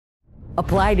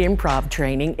Applied improv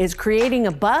training is creating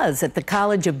a buzz at the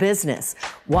College of Business.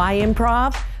 Why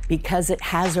improv? Because it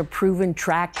has a proven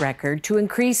track record to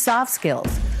increase soft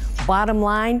skills. Bottom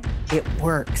line, it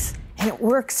works, and it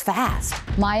works fast.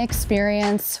 My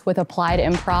experience with applied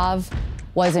improv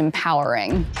was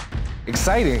empowering.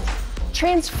 Exciting.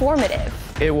 Transformative.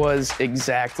 It was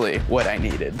exactly what I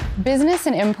needed. Business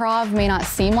and improv may not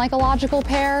seem like a logical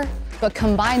pair, but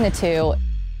combine the two,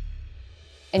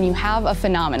 and you have a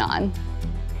phenomenon.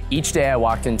 Each day I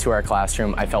walked into our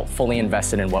classroom, I felt fully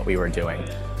invested in what we were doing.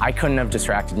 I couldn't have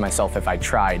distracted myself if I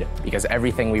tried, because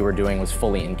everything we were doing was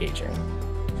fully engaging.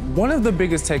 One of the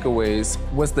biggest takeaways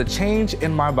was the change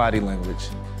in my body language.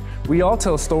 We all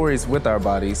tell stories with our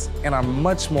bodies, and I'm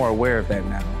much more aware of that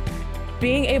now.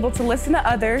 Being able to listen to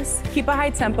others, keep a high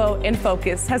tempo, and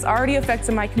focus has already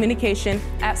affected my communication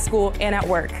at school and at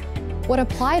work. What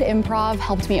applied improv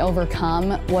helped me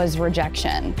overcome was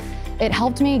rejection. It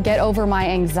helped me get over my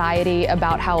anxiety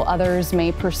about how others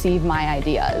may perceive my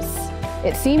ideas.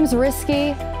 It seems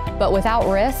risky, but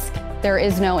without risk, there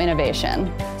is no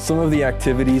innovation. Some of the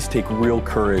activities take real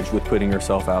courage with putting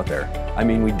yourself out there. I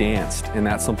mean, we danced, and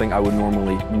that's something I would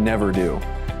normally never do.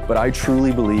 But I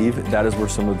truly believe that is where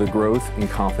some of the growth and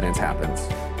confidence happens.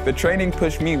 The training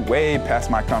pushed me way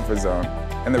past my comfort zone,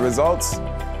 and the results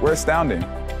were astounding.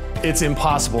 It's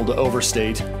impossible to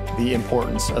overstate the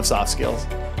importance of soft skills.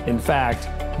 In fact,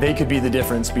 they could be the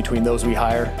difference between those we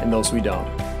hire and those we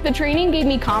don't. The training gave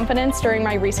me confidence during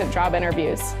my recent job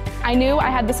interviews. I knew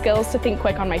I had the skills to think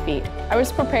quick on my feet. I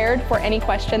was prepared for any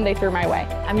question they threw my way.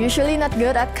 I'm usually not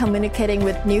good at communicating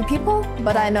with new people,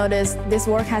 but I noticed this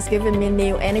work has given me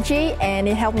new energy and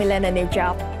it helped me land a new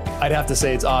job. I'd have to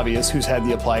say it's obvious who's had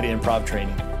the applied improv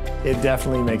training. It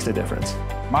definitely makes a difference.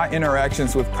 My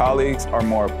interactions with colleagues are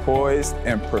more poised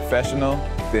and professional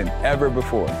than ever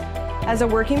before. As a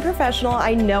working professional,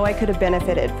 I know I could have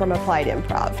benefited from applied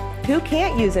improv. Who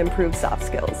can't use improved soft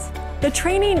skills? The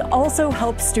training also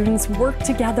helps students work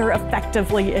together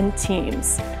effectively in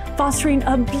teams, fostering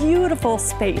a beautiful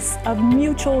space of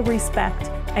mutual respect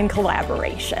and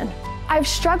collaboration. I've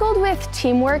struggled with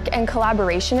teamwork and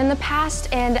collaboration in the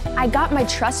past, and I got my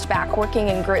trust back working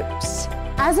in groups.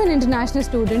 As an international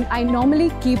student, I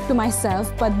normally keep to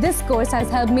myself, but this course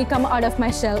has helped me come out of my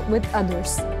shell with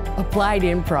others. Applied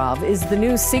improv is the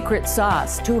new secret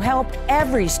sauce to help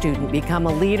every student become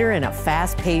a leader in a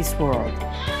fast-paced world.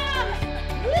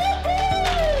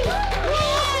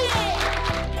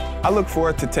 I look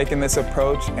forward to taking this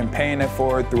approach and paying it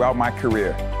forward throughout my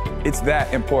career. It's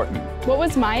that important. What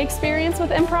was my experience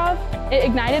with improv? It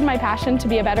ignited my passion to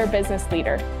be a better business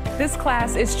leader. This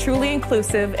class is truly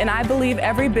inclusive, and I believe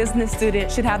every business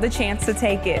student should have the chance to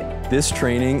take it. This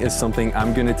training is something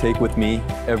I'm going to take with me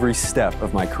every step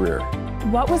of my career.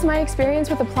 What was my experience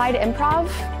with applied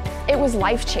improv? It was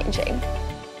life-changing.